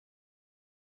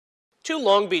Two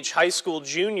Long Beach High School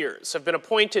juniors have been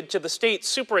appointed to the state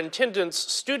superintendent's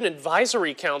Student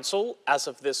Advisory Council as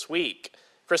of this week.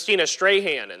 Christina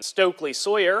Strahan and Stokely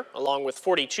Sawyer, along with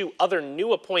 42 other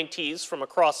new appointees from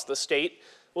across the state,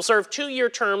 will serve two-year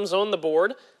terms on the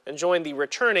board and join the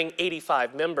returning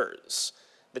 85 members.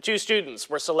 The two students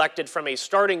were selected from a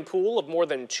starting pool of more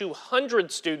than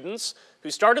 200 students who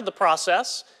started the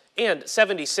process and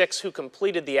 76 who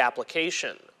completed the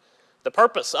application. The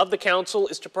purpose of the council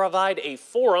is to provide a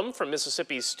forum for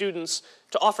Mississippi's students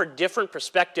to offer different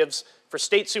perspectives for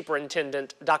State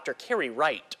Superintendent Dr. Carrie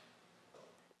Wright.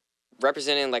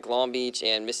 Representing like Long Beach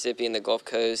and Mississippi and the Gulf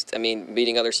Coast,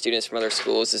 meeting other students from other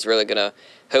schools is really going to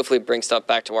hopefully bring stuff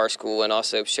back to our school and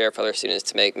also share with other students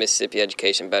to make Mississippi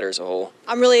education better as a whole.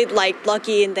 I'm really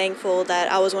lucky and thankful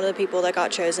that I was one of the people that got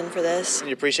chosen for this.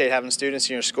 You appreciate having students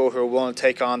in your school who are willing to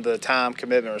take on the time,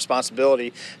 commitment,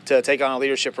 responsibility to take on a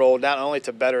leadership role, not only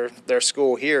to better their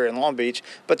school here in Long Beach,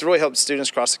 but to really help students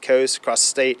across the coast, across the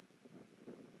state.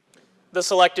 The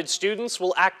selected students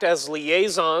will act as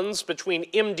liaisons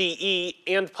between MDE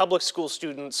and public school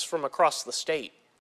students from across the state.